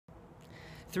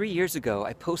3 years ago,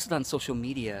 I posted on social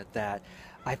media that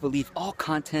I believe all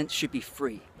content should be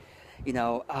free.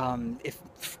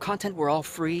 If content were all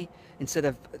free instead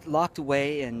of locked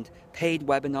away and paid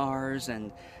webinars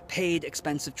and paid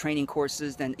expensive training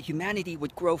courses, then humanity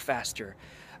would grow faster.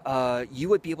 You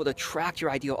would be able to attract your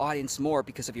ideal audience more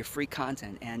because of your free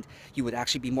content, and you would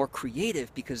actually be more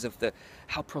creative because of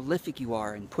how prolific you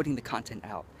are in putting the content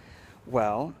out.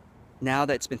 Well, now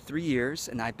that it's been 3 years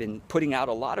and I've been putting out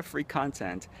a lot of free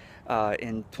content,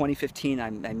 in 2015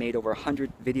 I made over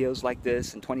 100 videos like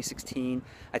this. In 2016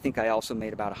 I think I also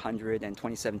made about 100, and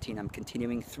 2017 I'm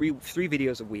continuing three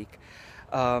videos a week.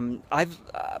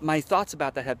 My thoughts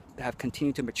about that have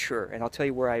continued to mature, and I'll tell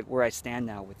you where I stand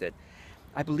now with it.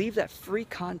 I believe that free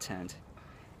content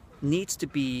needs to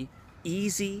be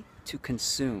easy to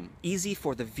consume, easy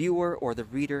for the viewer or the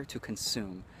reader to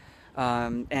consume,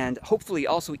 and hopefully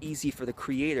also easy for the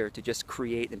creator to just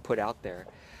create and put out there.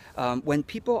 When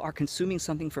people are consuming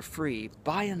something for free,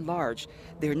 by and large,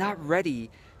 they're not ready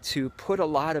to put a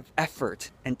lot of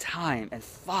effort and time and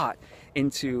thought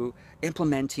into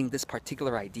implementing this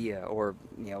particular idea, or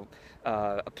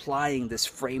applying this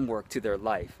framework to their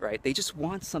life, right? They just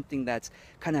want something that's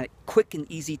kind of quick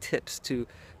and easy tips to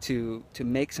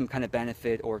make some kind of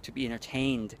benefit or to be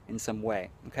entertained in some way,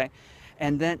 okay?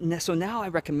 And then, so now I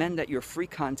recommend that your free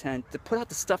content, to put out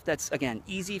the stuff that's, again,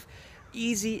 easy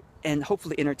and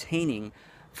hopefully entertaining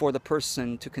for the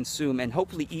person to consume, and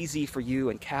hopefully easy for you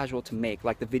and casual to make,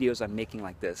 like the videos I'm making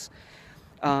like this.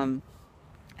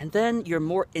 And then your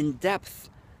more in-depth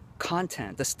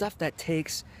content, the stuff that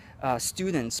takes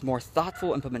students more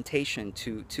thoughtful implementation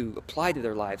to apply to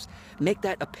their lives, make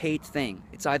that a paid thing.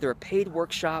 It's either a paid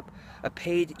workshop, a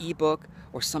paid ebook,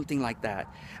 or something like that.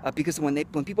 Because when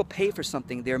people pay for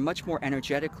something, they're much more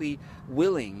energetically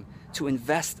willing to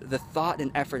invest the thought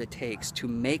and effort it takes to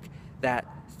make that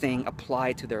thing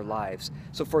apply to their lives.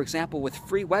 So for example, with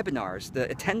free webinars, the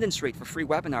attendance rate for free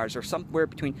webinars are somewhere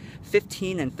between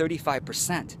 15 and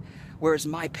 35%. Whereas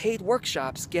my paid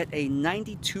workshops get a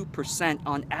 92%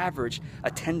 on average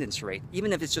attendance rate,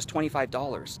 even if it's just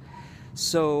 $25.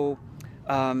 So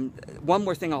one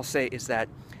more thing I'll say is that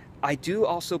I do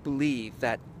also believe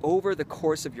that over the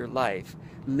course of your life,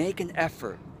 make an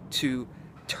effort to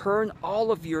turn all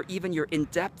of even your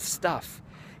in-depth stuff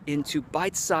into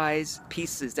bite-sized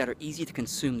pieces that are easy to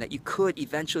consume, that you could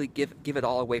eventually give it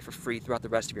all away for free throughout the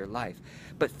rest of your life.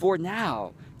 But for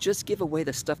now, just give away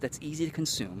the stuff that's easy to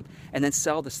consume, and then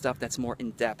sell the stuff that's more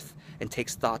in-depth and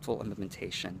takes thoughtful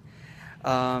implementation.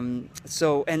 One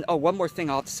more thing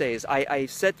I'll have to say is I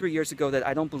said 3 years ago that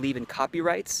I don't believe in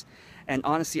copyrights, and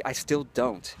honestly I still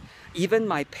don't. Even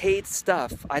my paid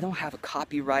stuff, I don't have a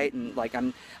copyright, and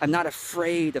I'm not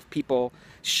afraid of people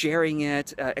sharing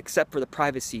it, except for the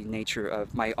privacy nature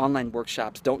of my online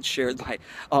workshops. Don't share my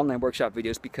online workshop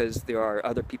videos because there are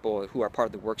other people who are part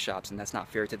of the workshops, and that's not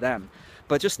fair to them.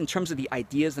 But just in terms of the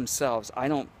ideas themselves, I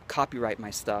don't copyright my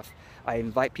stuff. I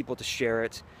invite people to share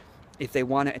it. If they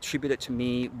want to attribute it to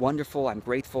me, wonderful, I'm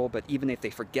grateful, but even if they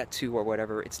forget to or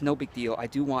whatever, it's no big deal. I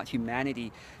do want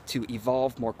humanity to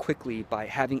evolve more quickly by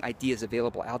having ideas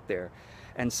available out there.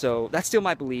 And so that's still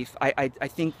my belief. I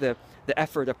think the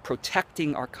effort of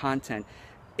protecting our content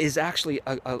is actually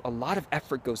a lot of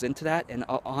effort goes into that, and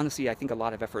honestly I think a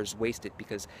lot of effort is wasted,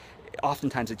 because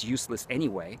oftentimes it's useless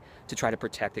anyway to try to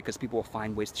protect it, because people will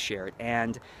find ways to share it.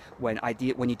 And when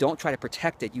you don't try to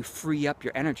protect it, you free up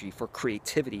your energy for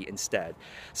creativity instead.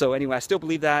 So anyway, I still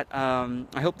believe that.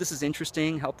 I hope this is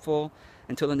interesting, helpful.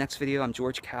 Until the next video, I'm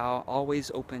George Cao,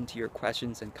 always open to your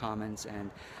questions and comments,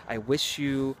 and I wish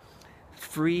you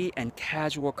free and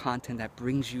casual content that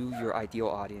brings you your ideal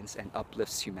audience and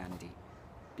uplifts humanity.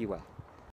 Be well.